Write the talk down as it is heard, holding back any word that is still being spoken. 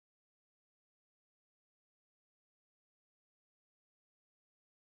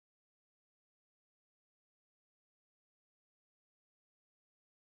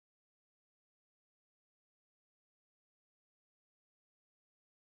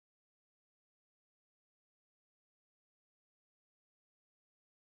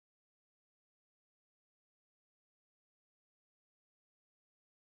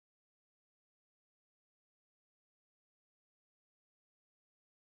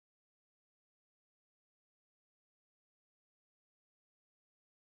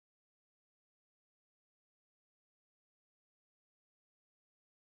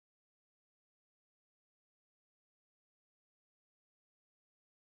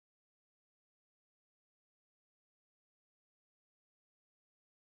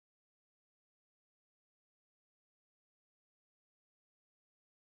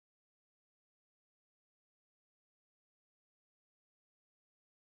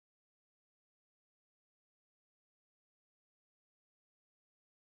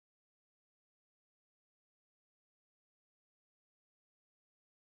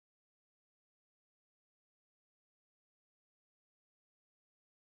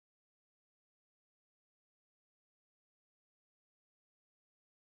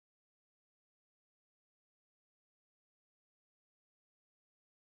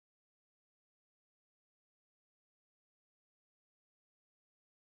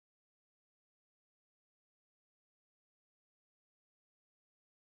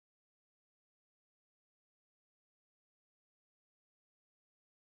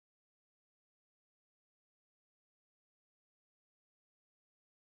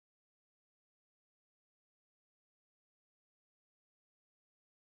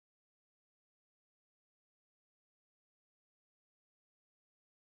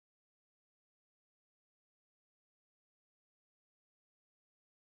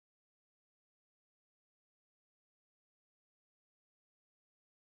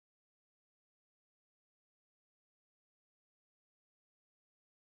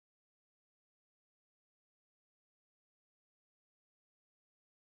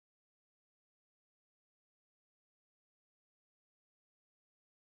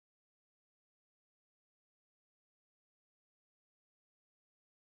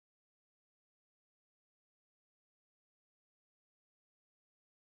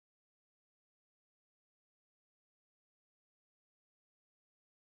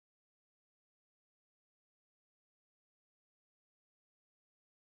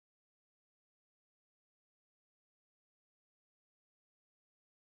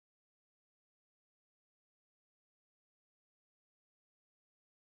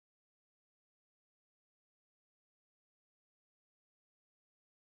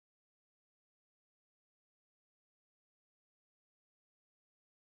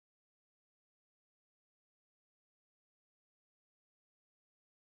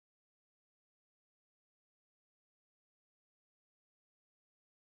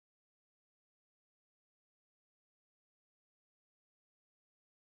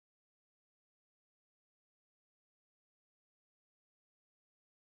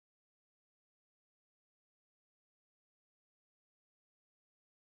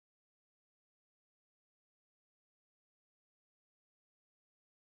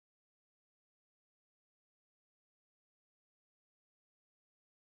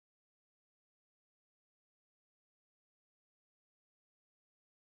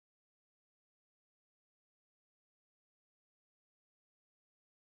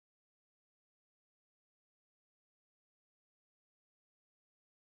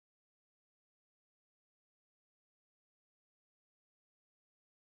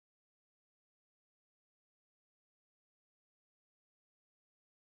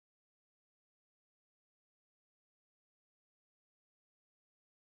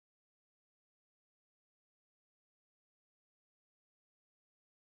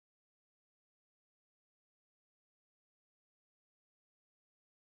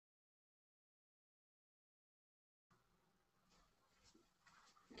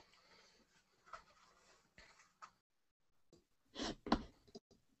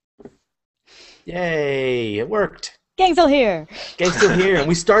Yay, it worked. Gang's still here. Gang's still here, and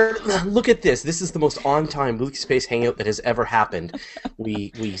we start. Look at this. This is the most on-time Weekly Space Hangout that has ever happened.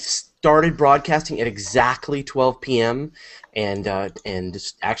 We started broadcasting at exactly 12 p.m. and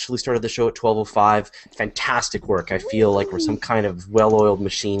just actually started the show at 12:05. Fantastic work. I feel like we're some kind of well-oiled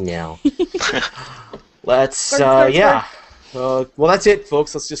machine now. Let's yeah. Well, that's it,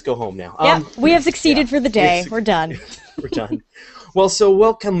 folks. Let's just go home now. Yeah, we have succeeded for the day. We're done. We're done. Well, so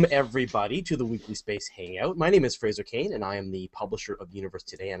welcome everybody to the Weekly Space Hangout. My name is Fraser Kane, and I am the publisher of Universe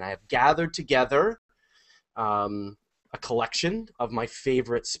Today, and I have gathered together a collection of my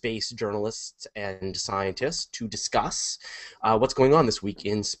favorite space journalists and scientists to discuss what's going on this week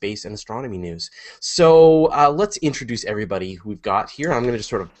in space and astronomy news. So let's introduce everybody who we've got here. I'm going to just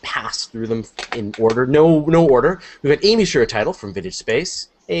sort of pass through them in order. No order. We've got Amy Shiratitle from Vintage Space.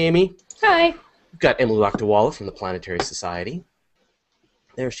 Hey, Amy. Hi. We've got Emily Lakdawalla from the Planetary Society.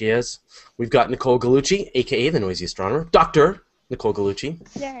 There she is. We've got Nicole Gallucci, a.k.a. the Noisy Astronomer, Dr. Nicole Gallucci.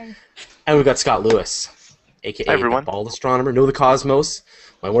 Yay. And we've got Scott Lewis, a.k.a. the Bald Astronomer, Know the Cosmos,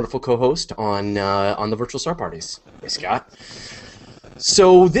 my wonderful co-host on the Virtual Star Parties. Hey, Scott.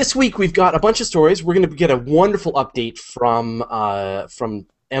 So this week we've got a bunch of stories. We're going to get a wonderful update from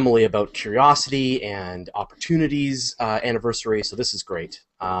Emily about Curiosity and Opportunity's anniversary, so this is great.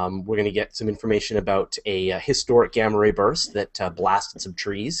 We're going to get some information about a historic gamma ray burst that blasted some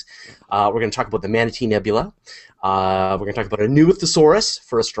trees. We're going to talk about the Manatee Nebula. We're going to talk about a new thesaurus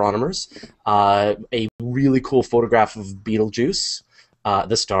for astronomers, a really cool photograph of Betelgeuse,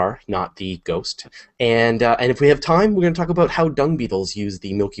 the star, not the ghost. And if we have time, we're going to talk about how dung beetles use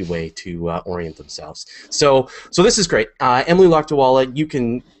the Milky Way to orient themselves. So this is great. Emily Lakdawalla, you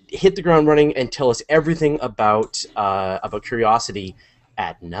can hit the ground running and tell us everything about Curiosity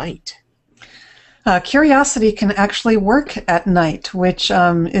at night. Curiosity can actually work at night, which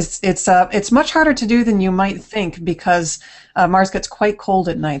it's much harder to do than you might think because Mars gets quite cold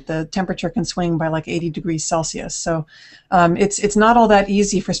at night. The temperature can swing by like 80 degrees Celsius. So it's not all that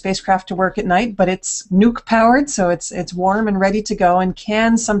easy for spacecraft to work at night, but it's nuke powered, so it's warm and ready to go and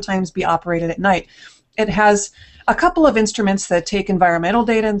can sometimes be operated at night. It has a couple of instruments that take environmental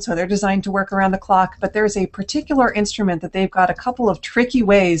data, and so they're designed to work around the clock, but there's a particular instrument that they've got a couple of tricky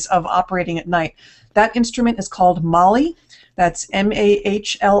ways of operating at night. That instrument is called MAHLI. That's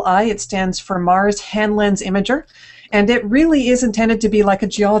M-A-H-L-I. It stands for Mars Hand Lens Imager. And it really is intended to be like a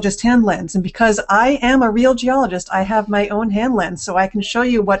geologist hand lens. And because I am a real geologist, I have my own hand lens, so I can show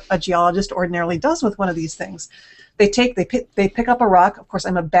you what a geologist ordinarily does with one of these things. They pick up a rock. Of course,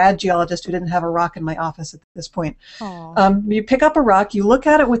 I'm a bad geologist who didn't have a rock in my office at this point. You pick up a rock, you look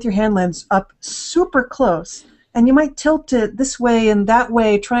at it with your hand lens up super close, and you might tilt it this way and that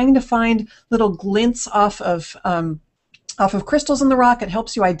way, trying to find little glints off of crystals in the rock. It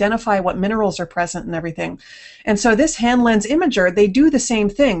helps you identify what minerals are present and everything. And so this hand lens imager, they do the same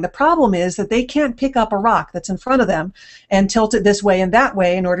thing. The problem is that they can't pick up a rock that's in front of them and tilt it this way and that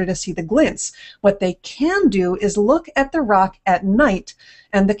way in order to see the glints. What they can do is look at the rock at night,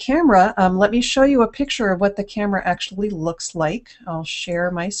 and the camera, let me show you a picture of what the camera actually looks like. I'll share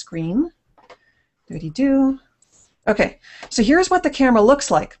my screen. Doody-doo. Okay, so here's what the camera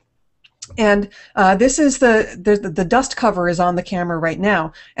looks like. And this is the dust cover is on the camera right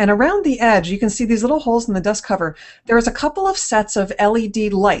now. And around the edge, you can see these little holes in the dust cover. There's a couple of sets of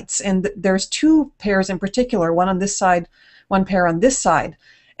LED lights, and there's two pairs in particular, one on this side, one pair on this side.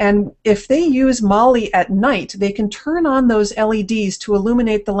 And if they use MAHLI at night, they can turn on those LEDs to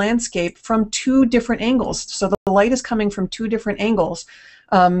illuminate the landscape from two different angles. So the light is coming from two different angles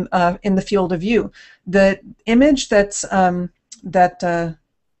in the field of view. The image that's that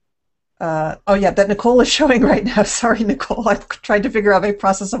Nicole is showing right now. Sorry, Nicole. I tried to figure out by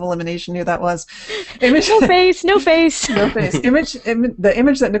process of elimination who that was. No face, no face. No face. The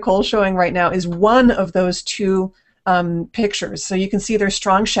image that Nicole's showing right now is one of those two pictures. So you can see there's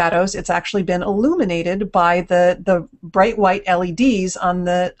strong shadows. It's actually been illuminated by the bright white LEDs on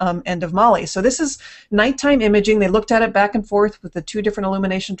the end of MAHLI. So this is nighttime imaging. They looked at it back and forth with the two different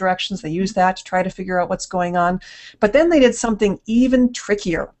illumination directions. They used that to try to figure out what's going on. But then they did something even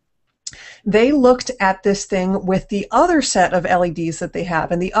trickier. They looked at this thing with the other set of LEDs that they have,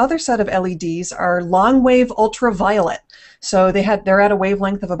 and the other set of LEDs are long-wave ultraviolet. So they're at a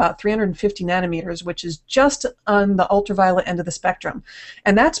wavelength of about 350 nanometers, which is just on the ultraviolet end of the spectrum.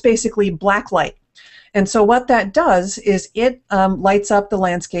 And that's basically black light. And so what that does is it lights up the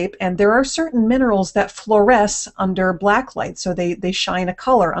landscape, and there are certain minerals that fluoresce under black light, so they shine a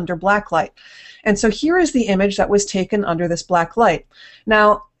color under black light. And so here is the image that was taken under this black light.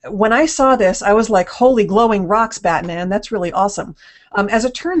 Now, when I saw this, I was like, holy glowing rocks, Batman. That's really awesome. As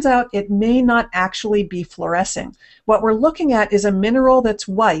it turns out, it may not actually be fluorescing. What we're looking at is a mineral that's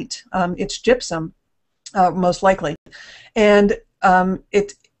white. It's gypsum, most likely. And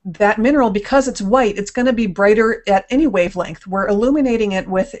that mineral, because it's white, it's going to be brighter at any wavelength. We're illuminating it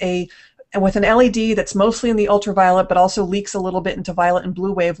with an LED that's mostly in the ultraviolet, but also leaks a little bit into violet and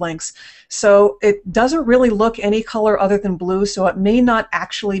blue wavelengths. So it doesn't really look any color other than blue, so it may not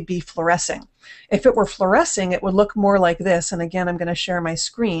actually be fluorescing. If it were fluorescing, it would look more like this. And again, I'm going to share my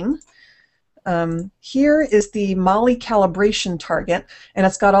screen. Here is the Moly calibration target, and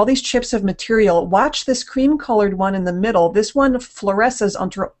it's got all these chips of material. Watch this cream-colored one in the middle. This one fluoresces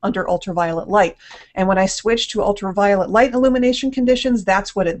under ultraviolet light. And when I switch to ultraviolet light illumination conditions,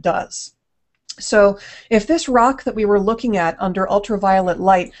 that's what it does. So if this rock that we were looking at under ultraviolet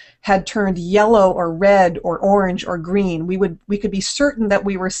light had turned yellow or red or orange or green, we could be certain that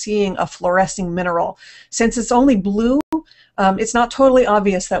we were seeing a fluorescing mineral. Since it's only blue, it's not totally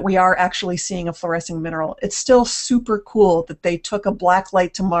obvious that we are actually seeing a fluorescing mineral. It's still super cool that they took a black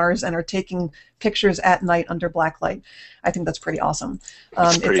light to Mars and are taking pictures at night under black light. I think that's pretty awesome.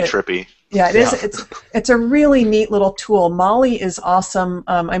 It's pretty trippy. Yeah, it is. It's a really neat little tool. Moly is awesome.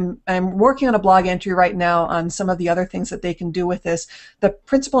 I'm working on a blog entry right now on some of the other things that they can do with this. The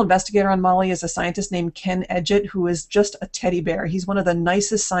principal investigator on Moly is a scientist named Ken Edgett, who is just a teddy bear. He's one of the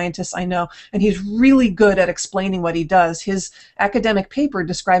nicest scientists I know, and he's really good at explaining what he does. His academic paper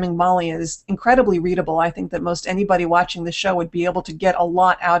describing Moly is incredibly readable. I think that most anybody watching the show would be able to get a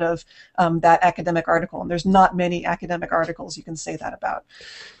lot out of that academic article, and there's not many academic articles you can say that about.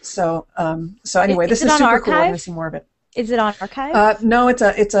 So anyway, this is super cool. We're going to see more of it. Is it on Archive? No, it's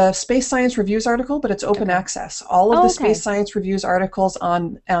a Space Science Reviews article, but it's open access. All of the Space Science Reviews articles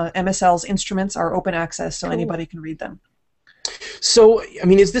on MSL's instruments are open access, so anybody can read them. So, I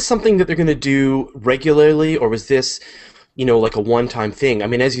mean, is this something that they're going to do regularly, or was this, like a one-time thing? I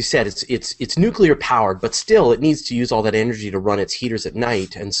mean, as you said, it's nuclear powered, but still, it needs to use all that energy to run its heaters at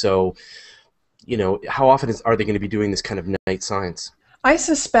night, and so, how often are they going to be doing this kind of night science? I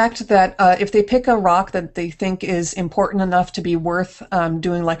suspect that if they pick a rock that they think is important enough to be worth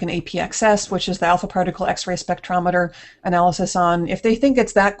doing like an APXS, which is the alpha particle X-ray spectrometer analysis on, if they think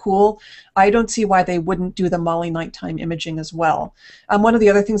it's that cool, I don't see why they wouldn't do the Moly nighttime imaging as well. One of the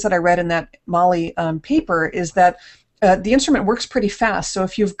other things that I read in that Moly paper is that the instrument works pretty fast, so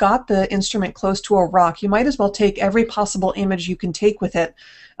if you've got the instrument close to a rock, you might as well take every possible image you can take with it.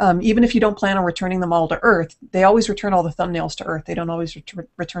 Even if you don't plan on returning them all to Earth, they always return all the thumbnails to Earth. They don't always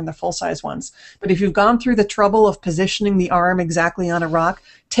return the full-size ones. But if you've gone through the trouble of positioning the arm exactly on a rock,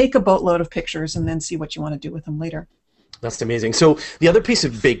 take a boatload of pictures and then see what you want to do with them later. That's amazing. So the other piece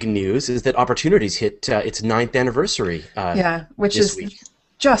of big news is that Opportunities hit its 9th anniversary which this is week.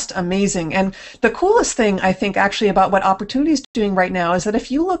 Just amazing. And the coolest thing, I think, actually about what Opportunity is doing right now is that if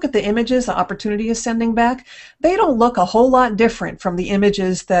you look at the images that Opportunity is sending back, they don't look a whole lot different from the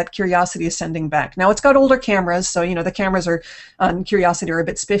images that Curiosity is sending back. Now, it's got older cameras, so, the cameras on Curiosity are a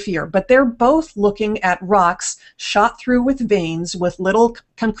bit spiffier, but they're both looking at rocks shot through with veins with little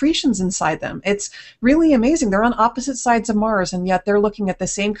concretions inside them. It's really amazing. They're on opposite sides of Mars, and yet they're looking at the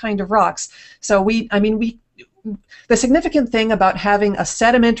same kind of rocks. So the significant thing about having a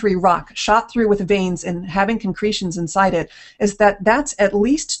sedimentary rock shot through with veins and having concretions inside it is that that's at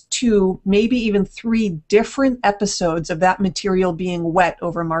least 2, maybe even 3 different episodes of that material being wet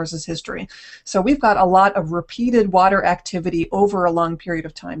over Mars's history. So we've got a lot of repeated water activity over a long period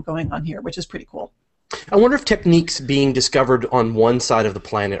of time going on here, which is pretty cool. I wonder if techniques being discovered on one side of the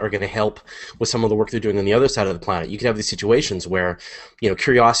planet are going to help with some of the work they're doing on the other side of the planet. You could have these situations where,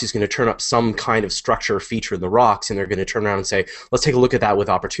 Curiosity is going to turn up some kind of structure or feature in the rocks, and they're going to turn around and say, let's take a look at that with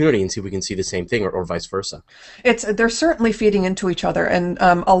Opportunity and see if we can see the same thing, or vice versa. They're certainly feeding into each other, and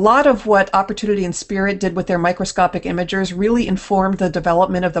a lot of what Opportunity and Spirit did with their microscopic imagers really informed the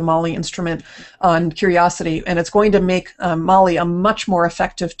development of the Moly instrument on Curiosity, and it's going to make Moly a much more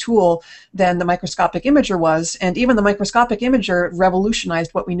effective tool than the microscopic imager was, and even the microscopic imager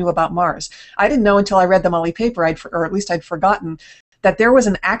revolutionized what we knew about Mars. I didn't know until I read the Moly paper, or at least I'd forgotten, that there was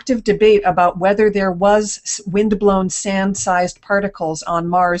an active debate about whether there was wind-blown sand-sized particles on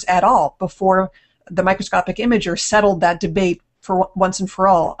Mars at all before the microscopic imager settled that debate for once and for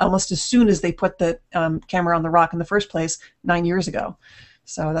all, almost as soon as they put the camera on the rock in the first place 9 years ago.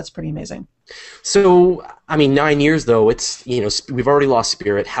 So that's pretty amazing. So, 9 years though, it's, we've already lost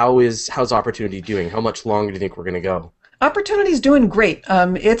Spirit. How's Opportunity doing? How much longer do you think we're going to go? Opportunity's doing great.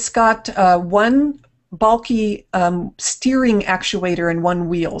 It's got one bulky steering actuator in one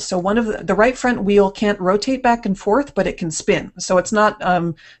wheel. So one of the right front wheel can't rotate back and forth, but it can spin. So it's not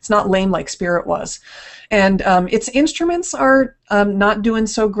lame like Spirit was. And its instruments are not doing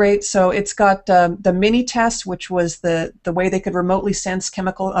so great. So it's got the mini test, which was the way they could remotely sense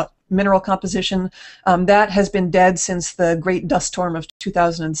mineral composition. That has been dead since the Great Dust Storm of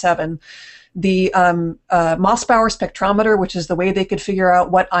 2007. The Mossbauer spectrometer, which is the way they could figure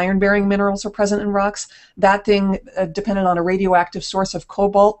out what iron-bearing minerals are present in rocks, that thing depended on a radioactive source of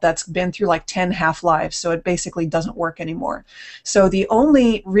cobalt that's been through like 10 half-lives, so it basically doesn't work anymore. So the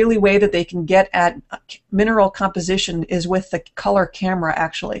only really way that they can get at mineral composition is with the color camera,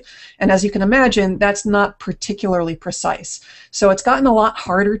 actually. And as you can imagine, that's not particularly precise. So it's gotten a lot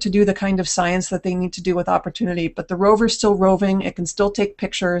harder to do the kind of science that they need to do with Opportunity, but the rover's still roving, it can still take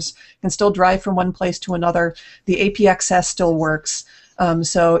pictures, can still drive from one place to another. The APXS still works.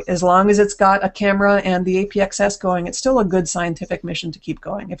 So as long as it's got a camera and the APXS going, it's still a good scientific mission to keep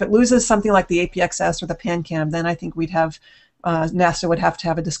going. If it loses something like the APXS or the PanCam, then I think we'd have NASA would have to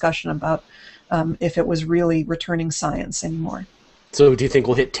have a discussion about if it was really returning science anymore. So do you think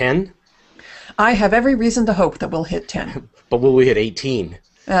we'll hit 10? I have every reason to hope that we'll hit 10. But will we hit 18?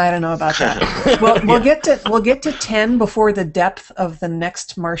 I don't know about that. We'll get to 10 before the depth of the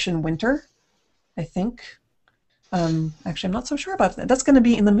next Martian winter, I think. Actually, I'm not so sure about that. That's going to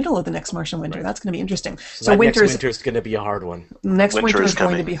be in the middle of the next Martian winter. Right. That's going to be interesting. So next winter is going to be a hard one. Next winter is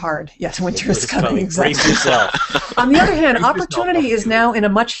going to be hard. Yes, winter is coming. Exactly. Brace yourself. On the other hand, Opportunity is now in a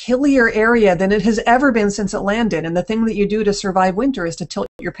much hillier area than it has ever been since it landed. And the thing that you do to survive winter is to tilt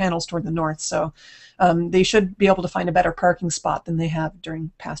your panels toward the north. So they should be able to find a better parking spot than they have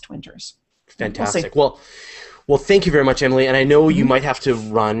during past winters. Fantastic. Well, thank you very much, Emily. And I know you might have to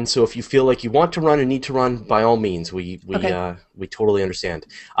run, so if you feel like you want to run and need to run, by all means, we totally understand.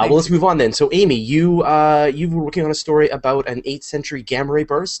 Well, let's move on then. So, Amy, you were working on a story about an 8th century gamma ray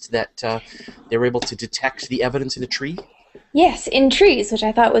burst that they were able to detect the evidence in a tree. Yes, in trees, which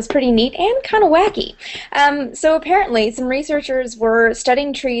I thought was pretty neat and kind of wacky. So apparently, some researchers were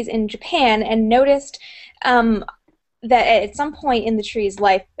studying trees in Japan and noticed that at some point in the tree's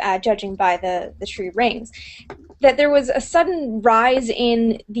life, judging by the tree rings, that there was a sudden rise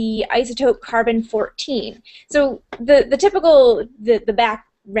in the isotope carbon-14. So the typical, the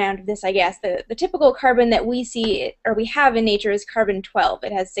background of this, I guess, the typical carbon that we see, or we have in nature, is carbon-12.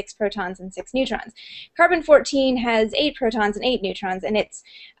 It has 6 protons and 6 neutrons. Carbon-14 has 8 protons and 8 neutrons, and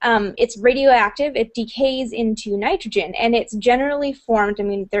it's radioactive. It decays into nitrogen, and it's generally formed, I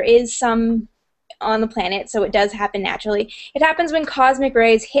mean, there is some on the planet, so it does happen naturally. It happens when cosmic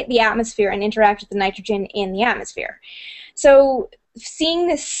rays hit the atmosphere and interact with the nitrogen in the atmosphere. So seeing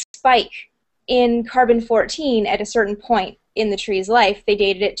this spike in carbon-14 at a certain point in the tree's life, they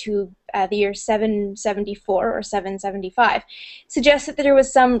dated it to the year 774 or 775, suggests that there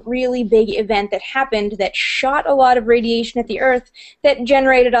was some really big event that happened that shot a lot of radiation at the Earth that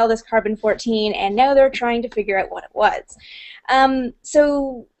generated all this carbon-14, and now they're trying to figure out what it was.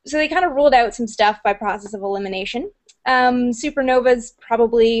 So they kind of ruled out some stuff by process of elimination. Supernovas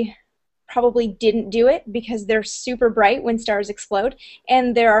probably didn't do it because they're super bright when stars explode,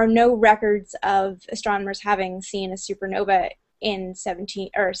 and there are no records of astronomers having seen a supernova in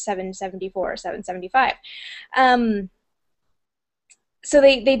 774 or 775. So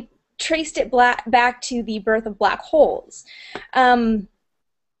they traced it back to the birth of black holes.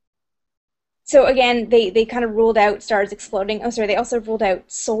 So again, they kind of ruled out stars exploding. Oh, sorry, they also ruled out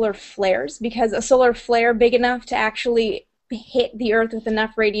solar flares, because a solar flare big enough to actually hit the Earth with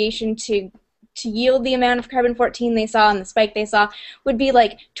enough radiation to yield the amount of carbon-14 they saw and the spike they saw would be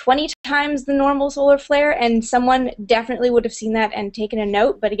like 20 times the normal solar flare, and someone definitely would have seen that and taken a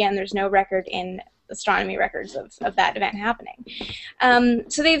note, but again, there's no record in astronomy records of that event happening.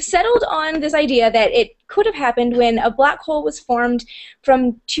 So they've settled on this idea that it could have happened when a black hole was formed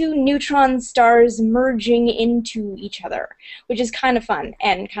from 2 neutron stars merging into each other, which is kind of fun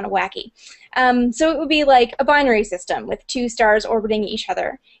and kind of wacky. So it would be like a binary system with 2 stars orbiting each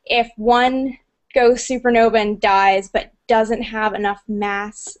other. If one goes supernova and dies but doesn't have enough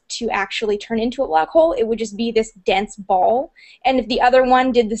mass to actually turn into a black hole, it would just be this dense ball. And if the other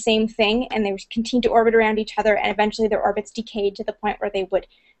one did the same thing and they would continue to orbit around each other and eventually their orbits decayed to the point where they would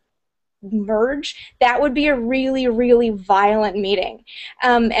merge, that would be a really, really violent meeting.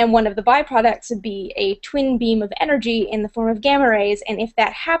 And one of the byproducts would be a twin beam of energy in the form of gamma rays, and if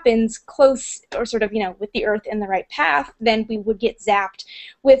that happens close, or sort of, with the Earth in the right path, then we would get zapped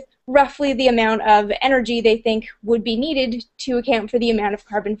with roughly the amount of energy they think would be needed to account for the amount of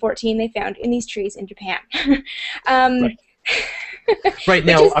carbon-14 they found in these trees in Japan. Right. Right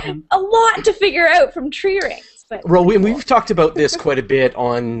now, which is a lot to figure out from tree rings. But well, we've talked about this quite a bit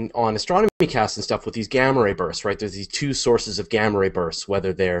on astronomy casts and stuff with these gamma ray bursts, right? There's these two sources of gamma ray bursts,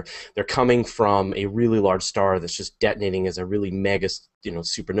 whether they're coming from a really large star that's just detonating as a really mega,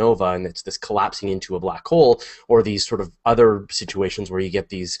 supernova, and it's this collapsing into a black hole, or these sort of other situations where you get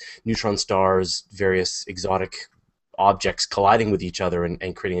these neutron stars, various exotic objects colliding with each other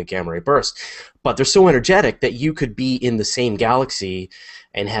and creating a gamma ray burst. But they're so energetic that you could be in the same galaxy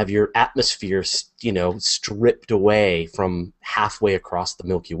and have your atmosphere, stripped away from halfway across the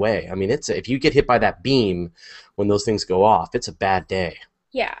Milky Way. I mean, if you get hit by that beam when those things go off, it's a bad day.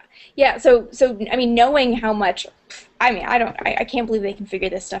 Yeah. So I mean, knowing how much, I can't believe they can figure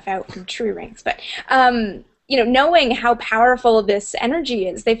this stuff out from tree rings, but knowing how powerful this energy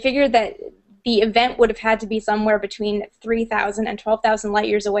is, they figured that the event would have had to be somewhere between 3,000 and 12,000 light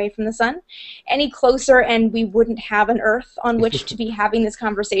years away from the sun. Any closer, and we wouldn't have an Earth on which to be having this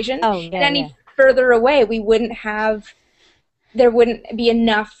conversation. And any further away, there wouldn't be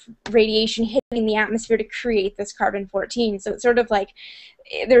enough radiation hitting the atmosphere to create this carbon-14. So it's sort of like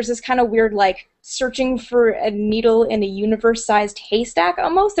there's this kind of weird, like, searching for a needle in a universe-sized haystack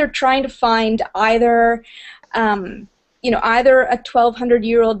almost. They're trying to find either either a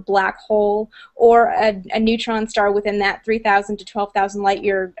 1,200-year-old black hole or a neutron star within that 3,000 to 12,000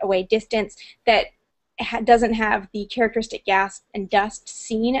 light-year away distance that doesn't have the characteristic gas and dust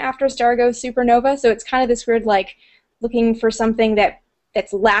seen after a star goes supernova. So it's kind of this weird, like, looking for something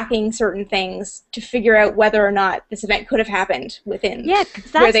that's lacking certain things to figure out whether or not this event could have happened within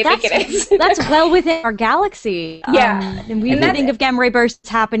where they think it is. That's well within our galaxy. And we think of gamma ray bursts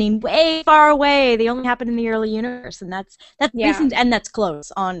happening way far away. They only happen in the early universe, and that's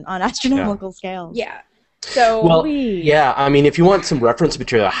close on astronomical scales. Yeah. So I mean, if you want some reference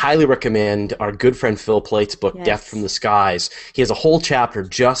material, I highly recommend our good friend Phil Plate's book, Death from the Skies. He has a whole chapter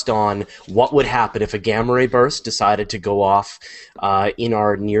just on what would happen if a gamma ray burst decided to go off in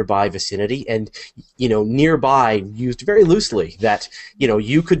our nearby vicinity. And, nearby used very loosely that,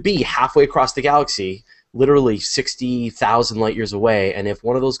 you could be halfway across the galaxy, literally 60,000 light years away, and if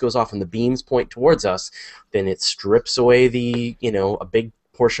one of those goes off and the beams point towards us, then it strips away a big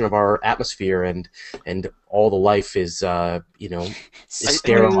portion of our atmosphere, and all the life is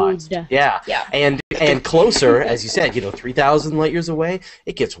sterilized. And closer, as you said, 3,000 light years away,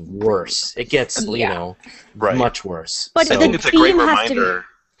 it gets worse. It gets much worse. But I think it's a great reminder.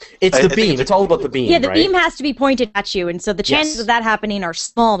 It's the beam. It's all about the beam. Yeah, the beam has to be pointed at you, and so the chances of that happening are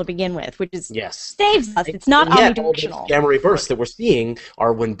small to begin with, which is saves us. It's not omnidirectional. Gamma ray bursts that we're seeing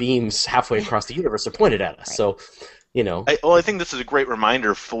are when beams halfway across the universe are pointed at us. Right. So. I think this is a great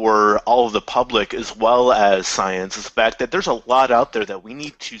reminder for all of the public as well as science, is the fact that there's a lot out there that we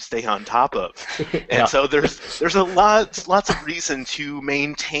need to stay on top of. And so there's lots of reason to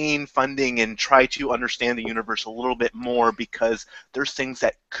maintain funding and try to understand the universe a little bit more, because there's things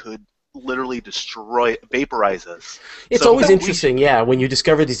that could literally vaporize us. It's always interesting, when you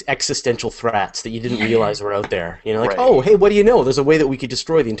discover these existential threats that you didn't realize were out there. Oh, hey, what do you know? There's a way that we could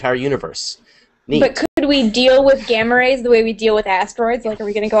destroy the entire universe. Neat. But could we deal with gamma rays the way we deal with asteroids? Like, are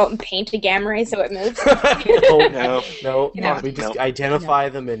we going to go out and paint a gamma ray so it moves? No. We just identify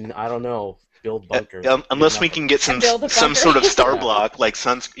them and, I don't know, build bunkers. Unless we can get some sort of star block, like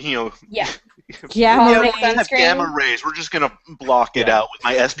Yeah, we have gamma rays. We're just gonna block it out with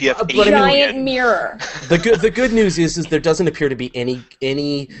my SPF 8. Giant mirror. The good news is there doesn't appear to be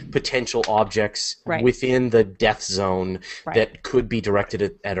any potential objects within the death zone that could be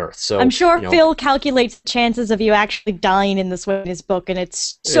directed at Earth. So I'm sure Phil calculates the chances of you actually dying in this way in his book, and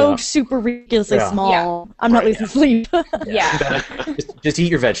it's so super ridiculously small. Yeah. I'm not losing sleep. Just eat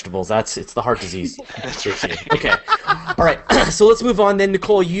your vegetables. It's the heart disease. Okay. All right. So let's move on then.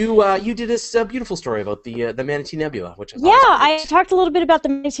 Nicole, you did this beautiful story about the Manatee Nebula, which I talked a little bit about the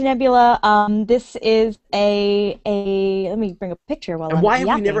Manatee Nebula. This is a let me bring a picture while I'm why have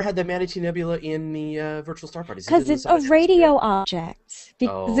yapping. we never had the Manatee Nebula in the virtual star parties? Because it's a radio object.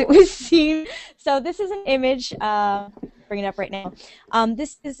 Because it was seen. So this is an image. Bring it up right now.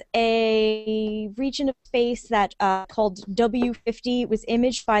 This is a region of space that called W50. It was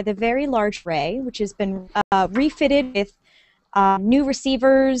imaged by the Very Large Ray, which has been refitted with new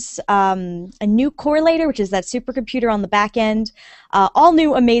receivers, a new correlator, which is that supercomputer on the back end, all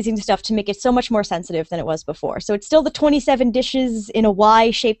new amazing stuff to make it so much more sensitive than it was before. So it's still the 27 dishes in a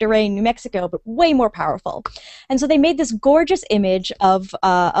Y-shaped array in New Mexico, but way more powerful. And so they made this gorgeous image of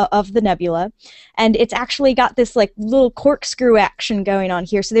the nebula, and it's actually got this like little corkscrew action going on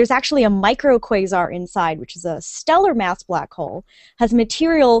here. So there's actually a microquasar inside, which is a stellar mass black hole, has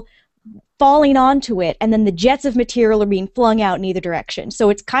material falling onto it, and then the jets of material are being flung out in either direction.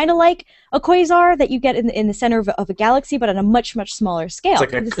 So it's kind of like a quasar that you get in the center of a galaxy, but on a much, much smaller scale.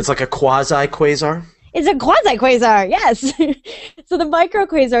 It's like a quasi-quasar? It's a quasi-quasar, yes! So the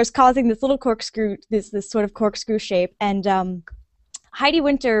micro-quasar is causing this little corkscrew, this sort of corkscrew shape, and Heidi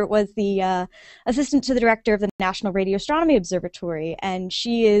Winter was the assistant to the director of the National Radio Astronomy Observatory, and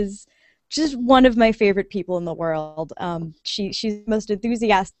she is just one of my favorite people in the world. She's the most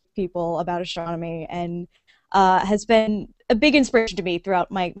enthusiastic people about astronomy, and has been a big inspiration to me throughout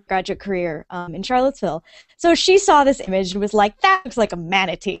my graduate career in Charlottesville. So she saw this image and was like, that looks like a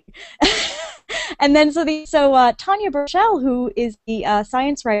manatee. And then Tanya Burchell, who is the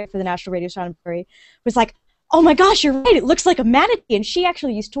science writer for the National Radio Astronomy, was like, oh my gosh, you're right, it looks like a manatee. And she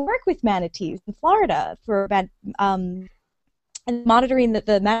actually used to work with manatees in Florida for and monitoring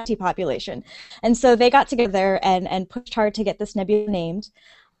the manatee population. And so they got together and pushed hard to get this nebula named.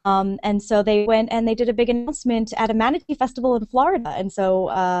 And so they went and they did a big announcement at a manatee festival in Florida. And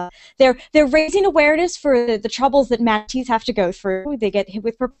so they're raising awareness for the troubles that manatees have to go through. They get hit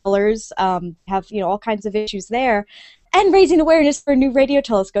with propellers, have all kinds of issues there, and raising awareness for a new radio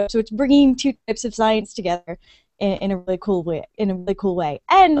telescope. So it's bringing two types of science together in a really cool way.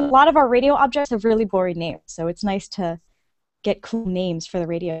 And a lot of our radio objects have really boring names, so it's nice to get cool names for the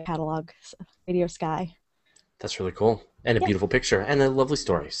radio catalog, radio sky. That's really cool. And a beautiful picture. And a lovely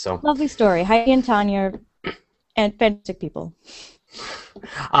story. So lovely story. Heidi and Tanya, and fantastic people.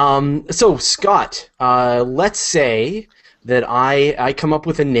 So, Scott, let's say that I come up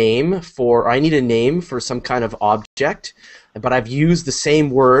with a name I need a name for some kind of object, but I've used the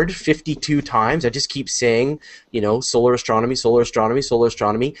same word 52 times. I just keep saying, solar astronomy, solar astronomy, solar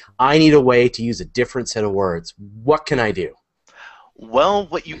astronomy. I need a way to use a different set of words. What can I do? Well,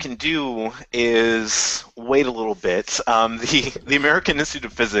 what you can do is wait a little bit. The American Institute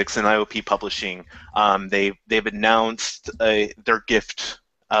of Physics and IOP Publishing, they've announced their gift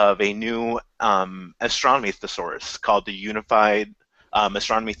of a new astronomy thesaurus called the Unified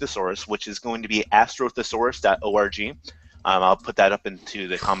Astronomy Thesaurus, which is going to be astrothesaurus.org. I'll put that up into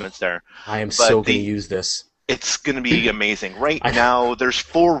the comments there. I am so going to use this. It's going to be amazing. Right now, there's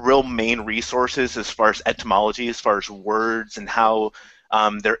 4 real main resources as far as etymology, as far as words and how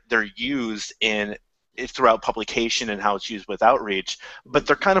they're used throughout publication and how it's used with outreach, but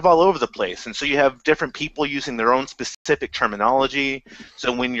they're kind of all over the place. And so you have different people using their own specific terminology.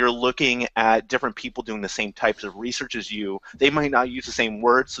 So when you're looking at different people doing the same types of research as you, they might not use the same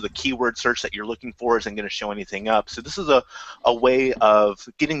words, so the keyword search that you're looking for isn't going to show anything up. So this is a way of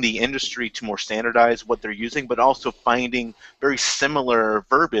getting the industry to more standardize what they're using, but also finding very similar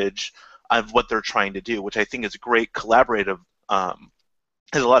verbiage of what they're trying to do, which I think is a great collaborative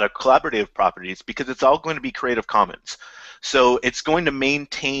has a lot of collaborative properties because it's all going to be Creative Commons. So it's going to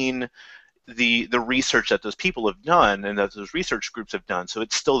maintain the research that those people have done and that those research groups have done. So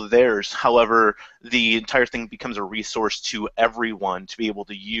it's still theirs. However, the entire thing becomes a resource to everyone to be able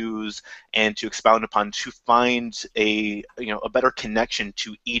to use and to expound upon to find a better connection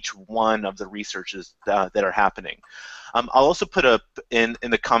to each one of the researches that are happening. I'll also put up in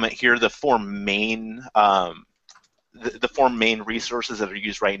the comment here the 4 main the 4 main resources that are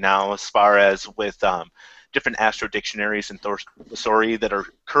used right now as far as with different astro dictionaries and thesauri that are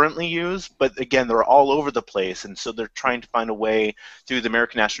currently used, but again, they're all over the place, and so they're trying to find a way through the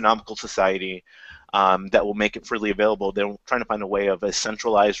American Astronomical Society that will make it freely available. They're trying to find a way of a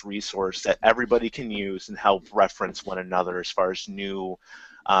centralized resource that everybody can use and help reference one another as far as new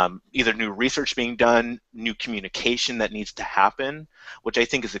either new research being done, new communication that needs to happen, which I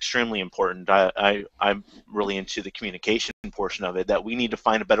think is extremely important. I'm really into the communication portion of it, that we need to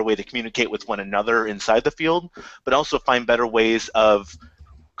find a better way to communicate with one another inside the field, but also find better ways of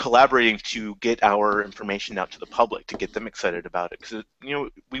collaborating to get our information out to the public, to get them excited about it. Because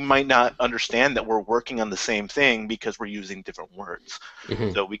we might not understand that we're working on the same thing because we're using different words.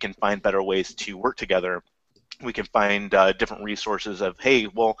 Mm-hmm. So we can find better ways to work together. We can find different resources of, hey,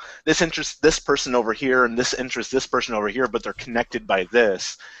 well, this interests this person over here and this interests this person over here, but they're connected by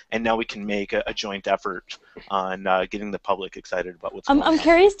this, and now we can make a joint effort on getting the public excited about what's going on. I'm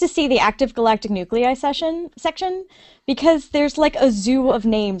curious to see the active galactic nuclei section, because there's like a zoo of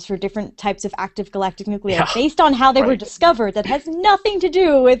names for different types of active galactic nuclei based on how they were discovered that has nothing to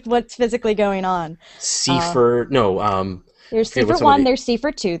do with what's physically going on. There's Seifert 1, there's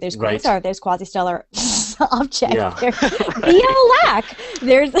Seifert 2, there's Quasar, there's quasi-stellar object, there's BLAC,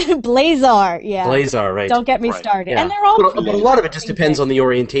 there's Blazar, Blazar, right. Don't get me started. And they're all but a lot of it just depends on the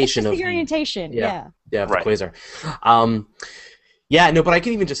orientation of the orientation, the Quasar. But I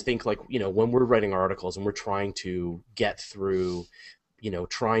can even just think, like, when we're writing our articles and we're trying to get through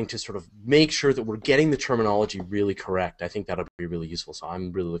trying to sort of make sure that we're getting the terminology really correct. I think that'll be really useful. So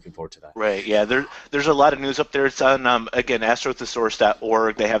I'm really looking forward to that. Right. Yeah. There's a lot of news up there. It's on again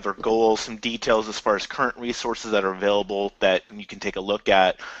astrothesaurus.org. They have their goals, some details as far as current resources that are available that you can take a look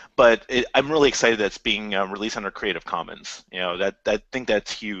at. But I'm really excited that it's being released under Creative Commons. I think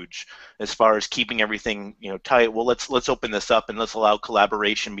that's huge as far as keeping everything tight. Well, let's open this up and let's allow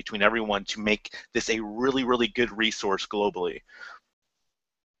collaboration between everyone to make this a really, really good resource globally.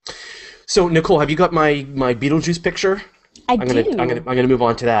 So Nicole, have you got my Beetlejuice picture? I'm gonna move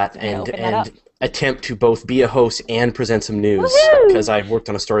on to that and attempt to both be a host and present some news because I've worked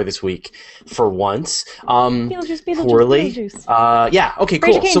on a story this week for once. Beetlejuice, poorly. Beetlejuice. Yeah. Okay.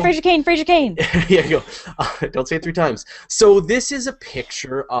 Cool. Fraser Cain. Yeah. You go. Don't say it 3 times. So this is a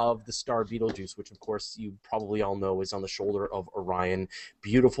picture of the star Beetlejuice, which of course you probably all know is on the shoulder of Orion.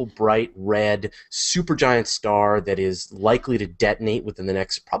 Beautiful, bright red, supergiant star that is likely to detonate within the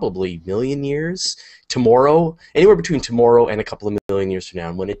next probably million years. Tomorrow, anywhere between tomorrow and a couple of million years from now.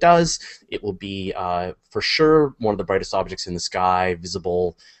 And when it does, it will be for sure one of the brightest objects in the sky,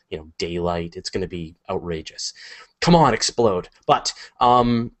 visible, daylight. It's going to be outrageous. Come on, explode! But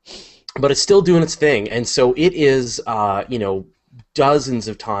it's still doing its thing, and so it is, dozens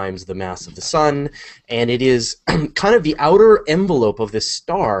of times the mass of the sun, and it is kind of the outer envelope of this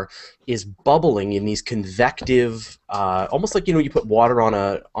star is bubbling in these convective, almost like you put water on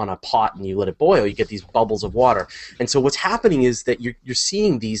a pot and you let it boil, you get these bubbles of water. And so what's happening is that you're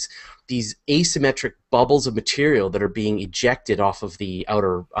seeing these asymmetric bubbles of material that are being ejected off of the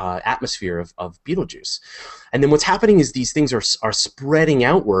outer atmosphere of Betelgeuse. And then what's happening is these things are spreading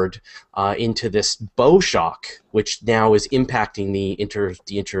outward into this bow shock, which now is impacting the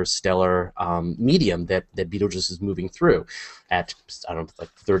interstellar medium that Betelgeuse is moving through at, I don't know, like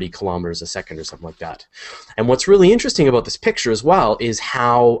 30 kilometers a second or something like that. And what's really interesting about this picture as well is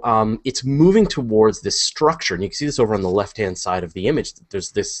how it's moving towards this structure. And you can see this over on the left-hand side of the image.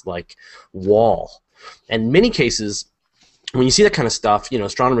 There's this, like, wall. And in many cases, when you see that kind of stuff,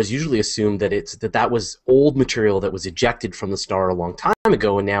 astronomers usually assume that that was old material that was ejected from the star a long time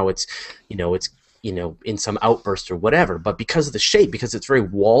ago, and now it's in some outburst or whatever. But because of the shape, because it's very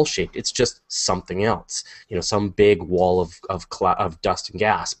wall-shaped, it's just something else. Some big wall of dust and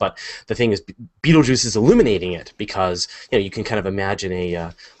gas. But the thing is, Betelgeuse is illuminating it because you can kind of imagine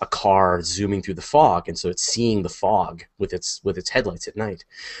a car zooming through the fog, and so it's seeing the fog with its headlights at night.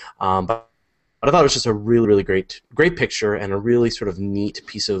 But I thought it was just a really, really great picture and a really sort of neat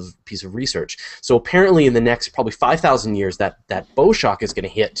piece of research. So apparently, in the next probably 5,000 years, that bow shock is going to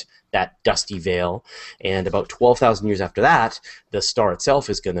hit that dusty veil, and about 12,000 years after that, the star itself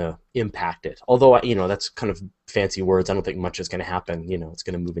is going to impact it. Although that's kind of fancy words. I don't think much is going to happen. It's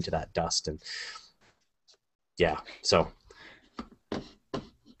going to move into that dust, and yeah. So.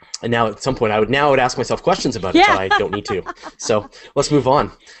 And now at some point I would ask myself questions about it, but I don't need to. So let's move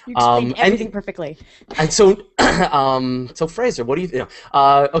on. You explained everything perfectly. And so, so Fraser, what do you think?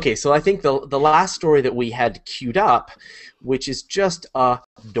 Okay, so I think the last story that we had queued up, which is just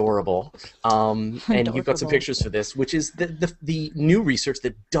adorable, and you've got some pictures for this, which is the new research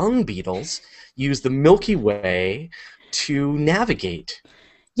that dung beetles use the Milky Way to navigate.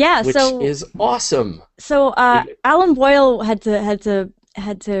 Yeah, which is awesome. So Alan Boyle had to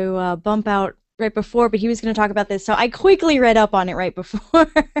bump out right before, but he was going to talk about this, so I quickly read up on it right before.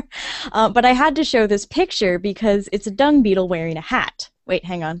 But I had to show this picture because it's a dung beetle wearing a hat. Wait,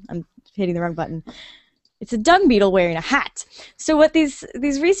 hang on, I'm hitting the wrong button. It's a dung beetle wearing a hat. So what these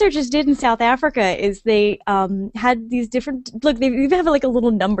researchers did in South Africa is they had these different, look, they even have like a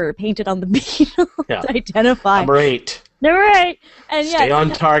little number painted on the beetle to identify. Number 8. Number 8. And Stay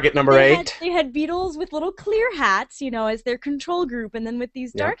on target, number 8. They had beetles with little clear hats, as their control group, and then with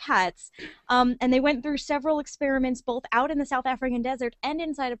these dark hats. And they went through several experiments both out in the South African desert and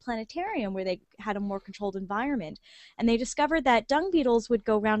inside a planetarium where they had a more controlled environment. And they discovered that dung beetles would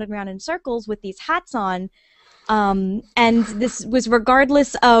go round and round in circles with these hats on. And this was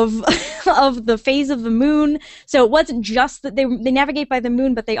regardless of of the phase of the moon. So it wasn't just that they navigate by the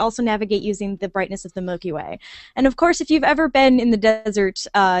moon, but they also navigate using the brightness of the Milky Way. And of course, if you've ever been in the desert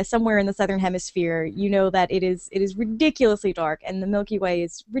somewhere in the southern hemisphere, you know that it is ridiculously dark, and the Milky Way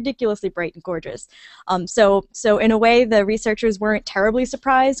is ridiculously bright and gorgeous. So in a way, the researchers weren't terribly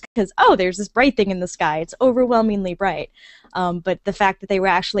surprised because, oh, there's this bright thing in the sky. It's overwhelmingly bright. But the fact that they were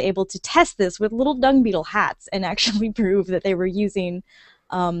actually able to test this with little dung beetle hats and actually prove that they were using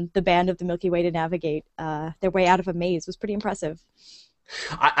the band of the Milky Way to navigate their way out of a maze was pretty impressive.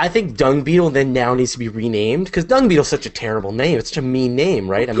 I think dung beetle then now needs to be renamed because dung beetle's such a terrible name. It's such a mean name,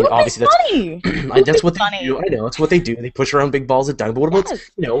 right? I mean, obviously that's what they do. I know it's what they do. They push around big balls of dung. But what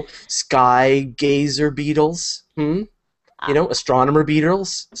about sky gazer beetles? Astronomer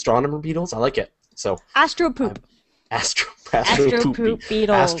beetles. Astronomer beetles. I like it. So astro poop. Astro poop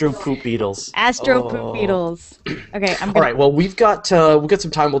beetles. Astro poop beetles. Astro poop beetles. Okay, All right. Well, we've got some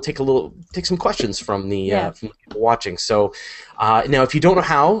time. We'll take some questions from the people watching. So now, if you don't know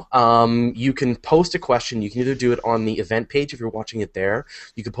how, you can post a question. You can either do it on the event page if you're watching it there.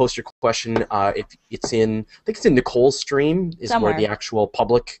 You can post your question if it's in. I think it's in Nicole's stream is somewhere. Where the actual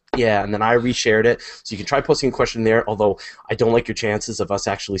public. Yeah, and then I reshared it, so you can try posting a question there. Although I don't like your chances of us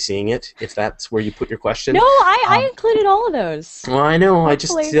actually seeing it if that's where you put your question. No, I included all of those. Well, I know.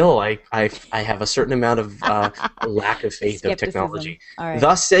 Hopefully. I have a certain amount of lack of faith of technology. Right.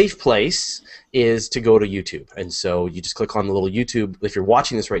 The safe place is to go to YouTube, and so you just click on the little YouTube. If you're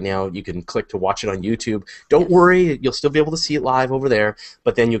watching this right now, you can click to watch it on YouTube. Don't worry, you'll still be able to see it live over there,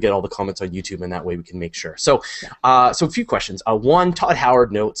 but then you'll get all the comments on YouTube, and that way we can make sure. So, so a few questions. One, Todd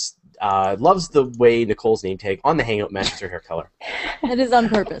Howard notes. Loves the way Nicole's name tag on the Hangout matches her hair color. It is on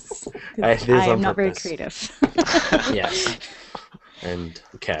purpose. I am not very creative. Yes. And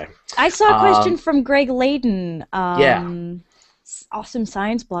okay. I saw a question from Greg Layden. Awesome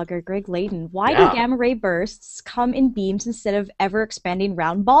science blogger Greg Layden. Why do gamma ray bursts come in beams instead of ever expanding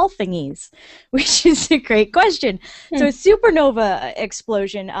round ball thingies? Which is a great question. So a supernova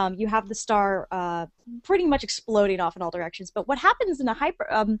explosion, you have the star pretty much exploding off in all directions. But what happens in a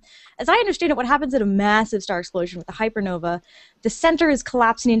as I understand it, what happens in a massive star explosion with a hypernova, the center is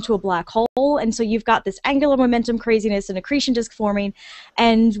collapsing into a black hole, and so you've got this angular momentum craziness, an accretion disk forming,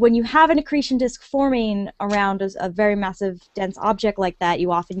 and when you have an accretion disk forming around a very massive, dense object like that,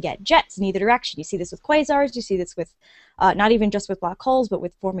 you often get jets in either direction. You see this with quasars, you see this with not even just with black holes, but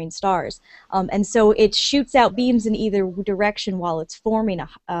with forming stars. And so it shoots out beams in either direction while it's forming a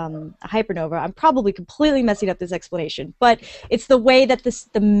hypernova. I'm probably completely messing up this explanation, but it's the way that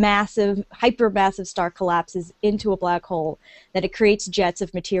the massive, hypermassive star collapses into a black hole that it creates jets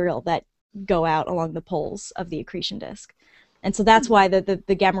of material that go out along the poles of the accretion disk. And so that's why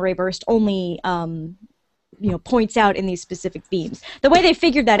the gamma ray burst only points out in these specific beams. The way they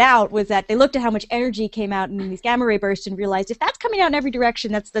figured that out was that they looked at how much energy came out in these gamma ray bursts and realized if that's coming out in every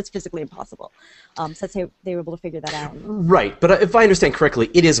direction, that's physically impossible. So that's how they were able to figure that out. Right, but if I understand correctly,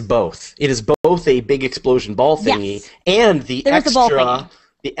 it is both. It is both a big explosion ball thingy and the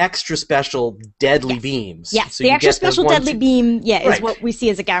extra special deadly beams. Yes, so the extra special deadly beam is what we see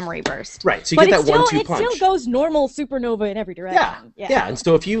as a gamma ray burst. Right, so you get that 1-2 punch. It still goes normal supernova in every direction. Yeah, and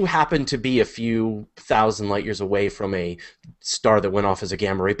so if you happen to be a few thousand light years away from a star that went off as a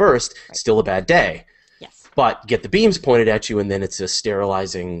gamma ray burst, still a bad day. Yes. But get the beams pointed at you, and then it's a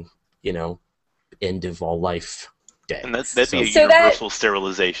sterilizing, end of all life day. And that'd be a universal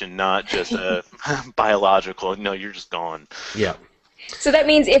sterilization, not just a biological. No, you're just gone. Yeah. So that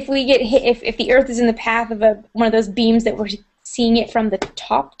means if we get hit, if the Earth is in the path of one of those beams that we're seeing it from the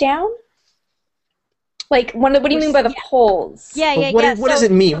top down, like what do you mean by the poles? What does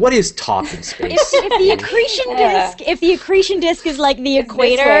it mean? What is top in space? If the accretion disk is like the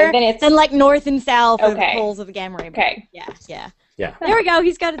equator, then like north and south are the poles of the gamma ray. Okay. Yeah. There we go.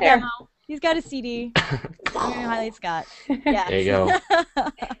 He's got a demo. He's got a CD. Highly Scott. Yeah. There you go.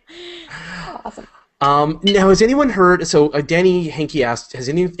 Awesome. Now, has anyone heard? So, Danny Henke asked, "Has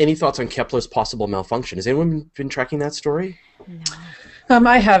any thoughts on Kepler's possible malfunction? Has anyone been tracking that story?" No.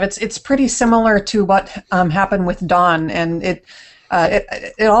 I have. It's pretty similar to what happened with Dawn, and it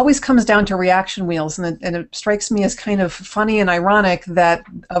always comes down to reaction wheels, and it strikes me as kind of funny and ironic that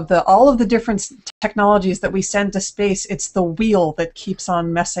of all of the different technologies that we send to space, it's the wheel that keeps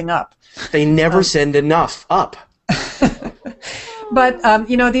on messing up. They never send enough up. But,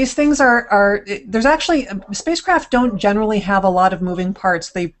 these things there's actually, spacecraft don't generally have a lot of moving parts.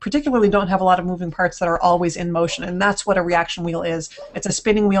 They particularly don't have a lot of moving parts that are always in motion, and that's what a reaction wheel is. It's a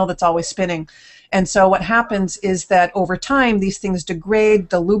spinning wheel that's always spinning. And so what happens is that over time, these things degrade,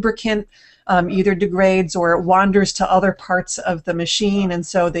 the lubricant either degrades or it wanders to other parts of the machine, and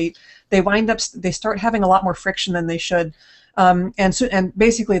so they start having a lot more friction than they should. And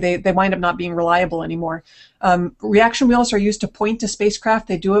basically they wind up not being reliable anymore. Reaction wheels are used to point to spacecraft.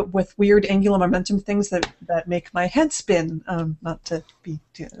 They do it with weird angular momentum things that make my head spin. Not to be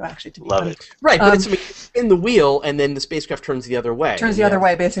actually to be love funny. it. Right, but it's spin the wheel and then the spacecraft turns the other way. Turns the other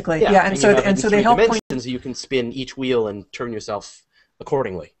way, basically. Yeah, and so they help point. You can spin each wheel and turn yourself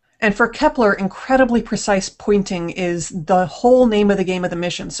accordingly. And for Kepler, incredibly precise pointing is the whole name of the game of the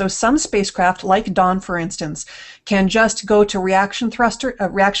mission. So some spacecraft, like Dawn, for instance, can just go to reaction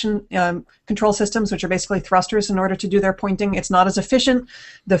control systems, which are basically thrusters, in order to do their pointing. It's not as efficient.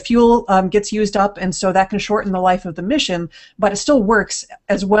 The fuel gets used up, and so that can shorten the life of the mission, but it still works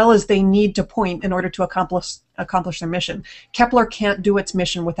as well as they need to point in order to accomplish their mission. Kepler can't do its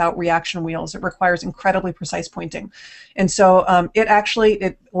mission without reaction wheels. It requires incredibly precise pointing. And so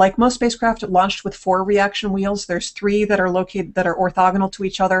it like most spacecraft, it launched with 4 reaction wheels. There's 3 that are orthogonal to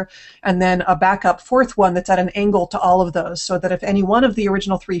each other, and then a backup 4th one that's at an angle to all of those, so that if any one of the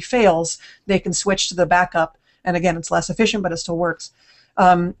original 3 fails, they can switch to the backup. And again, it's less efficient, but it still works.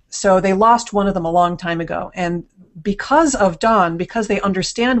 So they lost one of them a long time ago. And because of Dawn, because they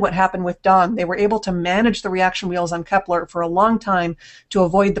understand what happened with Dawn, they were able to manage the reaction wheels on Kepler for a long time to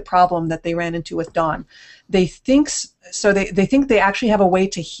avoid the problem that they ran into with Dawn. They think they actually have a way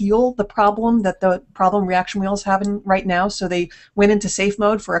to heal the problem that the problem reaction wheels have right now. So they went into safe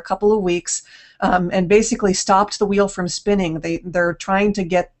mode for a couple of weeks and basically stopped the wheel from spinning. They're trying to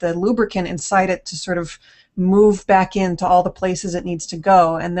get the lubricant inside it to sort of move back into all the places it needs to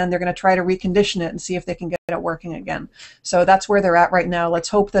go, and then they're going to try to recondition it and see if they can get it working again. So that's where they're at right now. Let's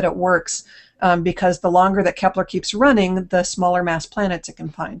hope that it works, because the longer that Kepler keeps running, the smaller mass planets it can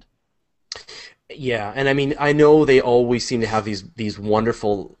find. Yeah, and I mean, I know they always seem to have these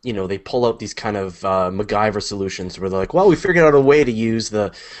wonderful, they pull out these kind of MacGyver solutions where they're like, well, we figured out a way to use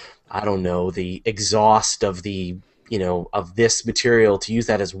the exhaust of of this material to use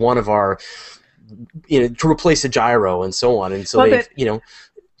that as one of our, to replace a gyro and so on. And so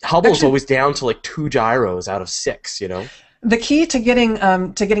Hubble's always down to like 2 gyros out of 6, The key to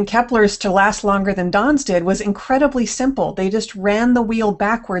getting Kepler's to last longer than Dawn's did was incredibly simple. They just ran the wheel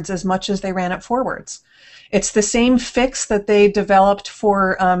backwards as much as they ran it forwards. It's the same fix that they developed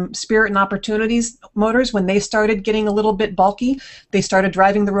for Spirit and Opportunity's motors. When they started getting a little bit bulky, they started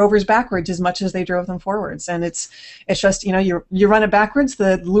driving the rovers backwards as much as they drove them forwards. And it's just, you run it backwards,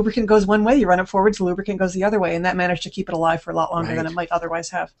 the lubricant goes one way, you run it forwards, the lubricant goes the other way, and that managed to keep it alive for a lot longer than it might otherwise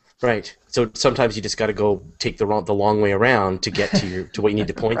have. Right. So sometimes you just got to go take the long way around to get to what you need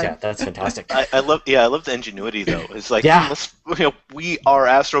to point at. That's fantastic. I love the ingenuity though. It's like, we are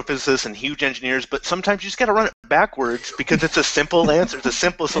astrophysicists and huge engineers, but sometimes you just got to run it backwards because it's a simple answer, it's a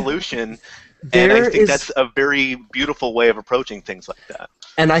simple solution. And I think that's a very beautiful way of approaching things like that.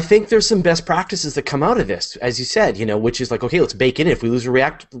 And I think there's some best practices that come out of this, as you said, which is like, okay, let's bake it in. If we lose a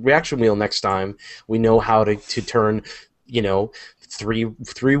reaction wheel next time, we know how to turn,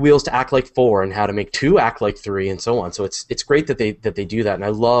 three wheels to act like 4 and how to make 2 act like 3 and so on. So it's great that they do that.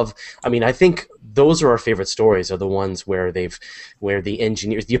 And I think those are our favorite stories, are the ones where the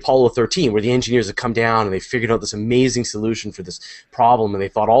engineers, the Apollo 13, where the engineers have come down and they figured out this amazing solution for this problem, and they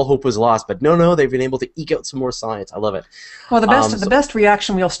thought all hope was lost, but no, they've been able to eke out some more science. I love it. Well, the best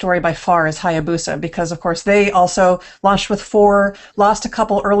reaction wheel story by far is Hayabusa, because of course they also launched with 4, lost a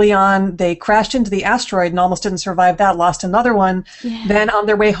couple early on, they crashed into the asteroid and almost didn't survive that, lost another one. Yeah. Then on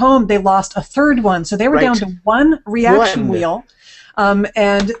their way home, they lost a 3rd one, so they were down to 1 reaction wheel.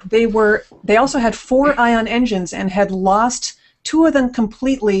 And they also had 4 ion engines and had lost 2 of them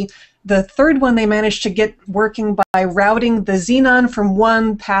completely. The 3rd one they managed to get working by routing the xenon from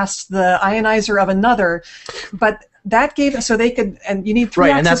one past the ionizer of another, but that gave so they could, and you need 3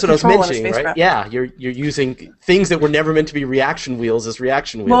 right, and that's what I was mentioning, right? Yeah, you're using things that were never meant to be reaction wheels as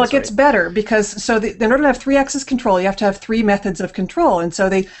reaction wheels. Well, it gets better because in order to have 3-axis control, you have to have 3 methods of control, and so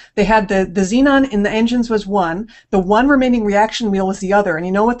they had the xenon in the engines was one, the one remaining reaction wheel was the other, and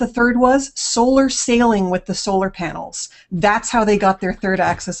you know what the 3rd was? Solar sailing with the solar panels. That's how they got their 3rd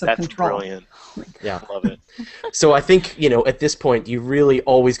axis of control. That's brilliant. Yeah, I love it. So I think at this point you really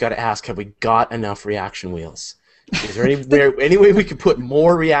always got to ask: have we got enough reaction wheels? Is there any way we could put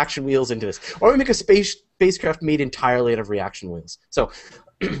more reaction wheels into this? Or we make a spacecraft made entirely out of reaction wheels? So,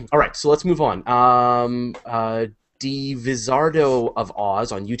 all right, so let's move on. D. Vizardo of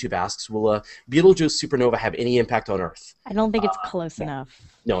Oz on YouTube asks, will a Betelgeuse supernova have any impact on Earth? I don't think it's close enough.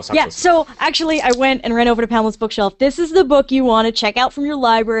 No, it's not close enough. So actually I went and ran over to Pamela's bookshelf. This is the book you want to check out from your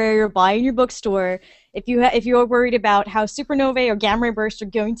library or buy in your bookstore if you're worried about how supernovae or gamma ray bursts are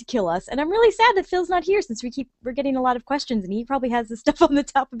going to kill us. And I'm really sad that Phil's not here since we're getting a lot of questions and he probably has this stuff on the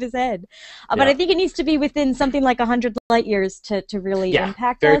top of his head. But I think it needs to be within something like 100 light years to really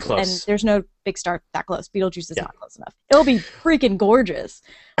impact very us. Close. And there's no big star that close. Betelgeuse is not close enough. It'll be freaking gorgeous.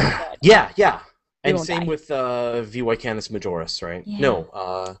 Yeah. And same with VY Canis Majoris, right? Yeah.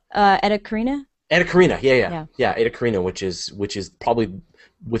 No. Eta Carina? Eta Carina, yeah. Eta Carina, which is probably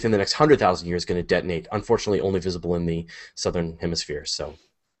within the next 100,000 years going to detonate. Unfortunately, only visible in the southern hemisphere. So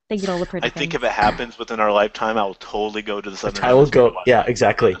They get all the pretty I think things. if it happens within our lifetime, I will totally go to the Southern I will Hemisphere. go. Yeah,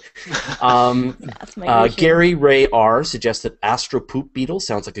 exactly. That's my vision. Gary Ray R suggests that Astro Poop Beetle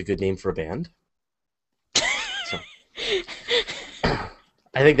sounds like a good name for a band. So,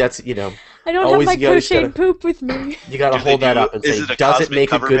 I think that's, you know, I don't always have my you always crocheted gotta- poop with me. you got to Do they hold that do- up and is say, it a does it cosmic make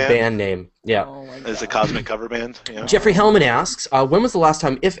a cover good band? band name? Yeah. Oh my As a God. cosmic cover band. Yeah. Jeffrey Hellman asks, when was the last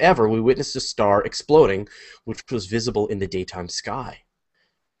time, if ever, we witnessed a star exploding which was visible in the daytime sky?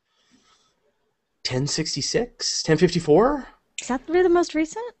 1066? 1054? Is that really the most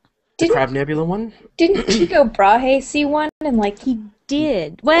recent? The Didn't- Crab Nebula one? Didn't Tycho Brahe see one? And like He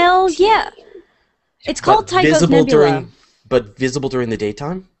did. Well, yeah. It's called But Tycho's Nebula. But visible during the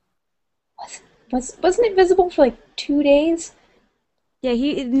daytime? wasn't it visible for like 2 days? Yeah,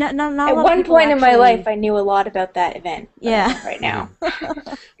 he not a At lot of one people point in my actually- life, I knew a lot about that event. but Yeah. not right now.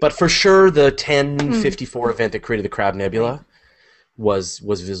 But for sure, the 1054 event that created the Crab Nebula was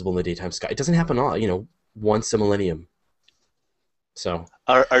visible in the daytime sky. It doesn't happen all, once a millennium. So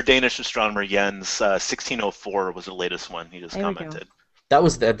Our Danish astronomer Jens, 1604 was the latest one. He just There we go. commented. that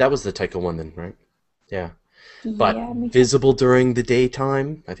was the Tycho one then, right? Yeah. But Yeah, me- visible during the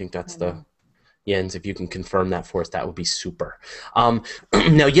daytime, I think that's the Jens. If you can confirm that for us, that would be super.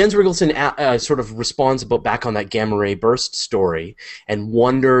 Now, Jens Riggleson sort of responds back on that gamma ray burst story and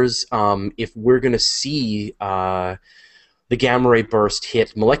wonders if we're going to see the gamma ray burst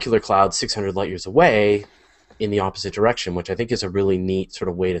hit molecular clouds 600 light years away in the opposite direction, which I think is a really neat sort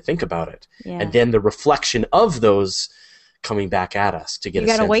of way to think about it. Yeah. And then the reflection of those coming back at us to get You a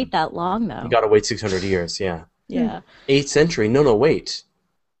gotta sense wait of- that long though. You got to wait 600 years, yeah. Yeah. 8th century? No, wait.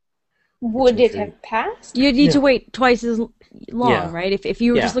 Would it Century. have passed? You need Yeah. to wait twice as long, Yeah. right? If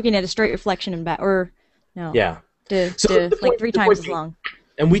you were Yeah. just looking at a straight reflection and back, or no, Yeah. to the like point- 3 the times point as being- long.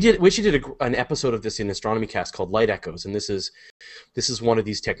 And we actually did an episode of this in Astronomy Cast called Light Echoes, and this is one of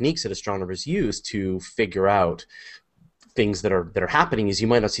these techniques that astronomers use to figure out things that are happening. Is you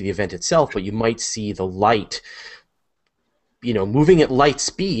might not see the event itself, but you might see the light, moving at light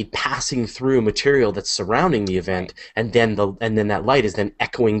speed, passing through material that's surrounding the event, and then that light is then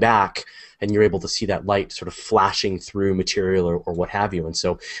echoing back, and you're able to see that light sort of flashing through material or what have you. And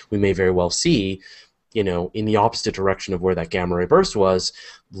so we may very well see, in the opposite direction of where that gamma ray burst was,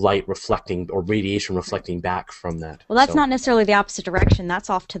 light reflecting or radiation reflecting back from that. Well, that's So- not necessarily the opposite direction. That's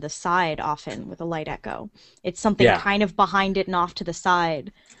off to the side often with a light echo. It's something Yeah. kind of behind it and off to the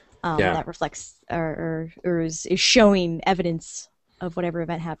side Yeah. that reflects or is showing evidence of whatever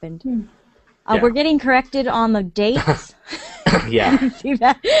event happened. Yeah. We're getting corrected on the dates. Yeah. See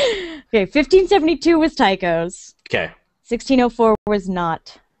that? Okay, 1572 was Tycho's. Okay. 1604 was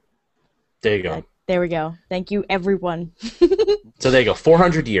not. There you go. There we go. Thank you, everyone. So there you go.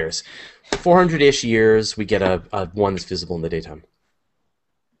 400 years. 400-ish years, we get a one that's visible in the daytime.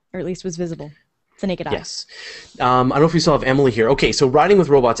 Or at least was visible. It's a naked eye. Yes. I don't know if we still have Emily here. Okay, so Riding with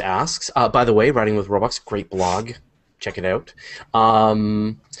Robots asks, by the way, Riding with Robots, great blog. Check it out.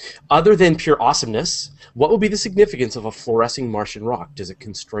 Other than pure awesomeness, what will be the significance of a fluorescing Martian rock? Does it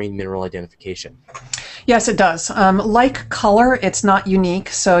constrain mineral identification? Yes, it does. Like color, it's not unique,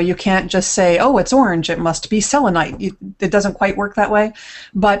 so you can't just say, oh, it's orange, it must be selenite. It doesn't quite work that way,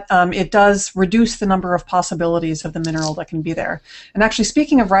 but it does reduce the number of possibilities of the mineral that can be there. And actually,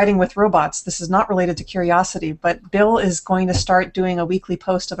 speaking of Riding with Robots, this is not related to Curiosity, but Bill is going to start doing a weekly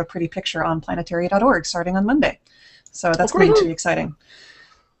post of a pretty picture on planetary.org starting on Monday. So that's going to be exciting.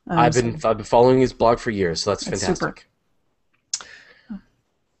 I've been following his blog for years, so that's fantastic.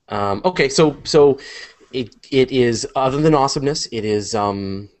 Super. Okay, so it is, other than awesomeness, it is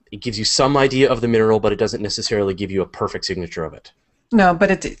it gives you some idea of the mineral, but it doesn't necessarily give you a perfect signature of it. No,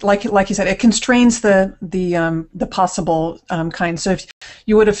 but it, like you said, it constrains the possible kind. So if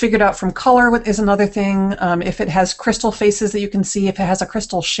you would have figured out from color is another thing. If it has crystal faces that you can see, if it has a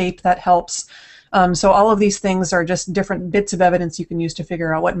crystal shape, that helps. So all of these things are just different bits of evidence you can use to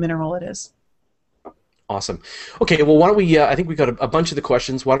figure out what mineral it is. Awesome. Okay, well, why don't we, I think we've got a bunch of the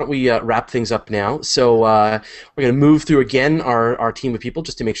questions. Why don't we wrap things up now? So we're going to move through again our team of people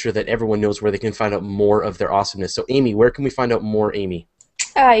just to make sure that everyone knows where they can find out more of their awesomeness. So Amy, where can we find out more, Amy?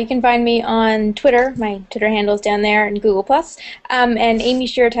 You can find me on Twitter. My Twitter handle is down there, and Google+. And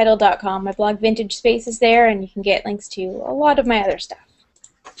amysharetitle.com. My blog Vintage Space is there, and you can get links to a lot of my other stuff.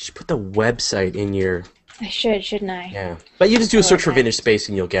 You should put the website in your... I should, shouldn't I? Yeah. But you just do a search for Vintage Space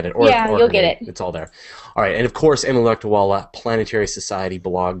and you'll get it. Or, Yeah, or you'll get it. It's all there. All right, and of course, Emily Lakdawala, Planetary Society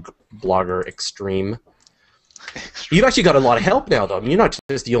blogger extreme. You've actually got a lot of help now, though. I mean, you're not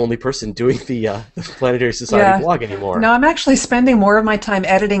just the only person doing the Planetary Society blog anymore. No, I'm actually spending more of my time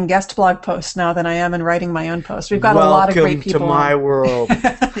editing guest blog posts now than I am in writing my own posts. We've got a lot of great people. Welcome to my world.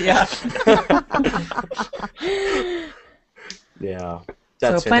 Yeah. Yeah.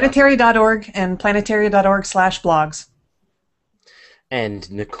 So planetary.org and planetary.org/blogs.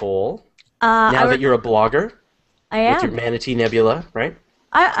 And Nicole, now that you're a blogger, I am. with your Manatee Nebula, right?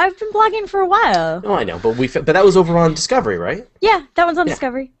 I've been blogging for a while. Oh, I know, but that was over on Discovery, right? Yeah, that one's on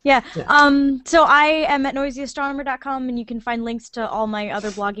Discovery. Yeah. So I am at noisyastronomer.com, and you can find links to all my other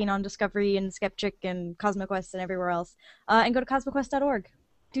blogging on Discovery and Skeptic and CosmoQuest and everywhere else. And go to cosmoquest.org.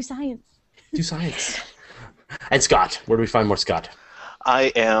 Do science. Do science. And Scott, where do we find more Scott?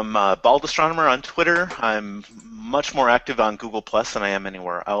 I am Bald Astronomer on Twitter. I'm much more active on Google Plus than I am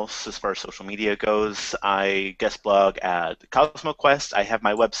anywhere else as far as social media goes. I guest blog at CosmoQuest. I have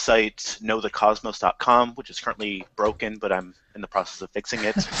my website, knowthecosmos.com, which is currently broken, but I'm in the process of fixing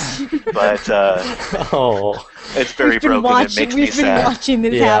it. But it's very broken. It makes me sad. We've been watching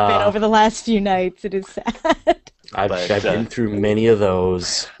this happen over the last few nights. It is sad. I've been through many of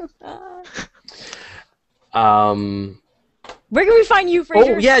those. Where can we find you,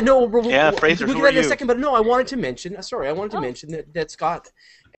 Fraser? Oh, yeah, no. Fraser, we'll get that in a second, but no, I wanted to mention, mention that Scott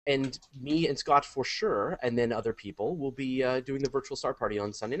and me and Scott for sure, and then other people, will be doing the virtual star party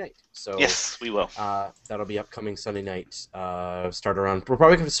on Sunday night. So yes, we will. That'll be upcoming Sunday night. Start around. We're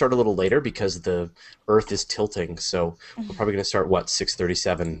probably going to start a little later because the Earth is tilting, so we're probably going to start,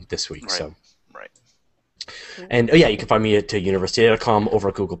 6:37 this week. Right. So. Right. And you can find me at university.com, over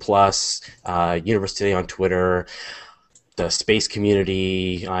at Google+, University on Twitter, the space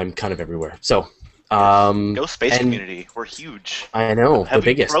community. I'm kind of everywhere. So, go space community. We're huge. I know, Have the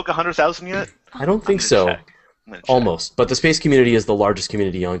biggest. Broke 100,000 yet? I don't think so. Almost, but the space community is the largest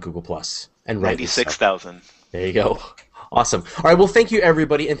community on Google+. And 96,000. There you go. Awesome. All right. Well, thank you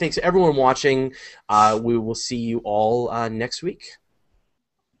everybody, and thanks to everyone watching. We will see you all next week.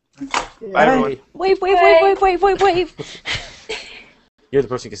 Bye, everyone. Wave. You're the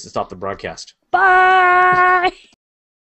person who gets to stop the broadcast. Bye.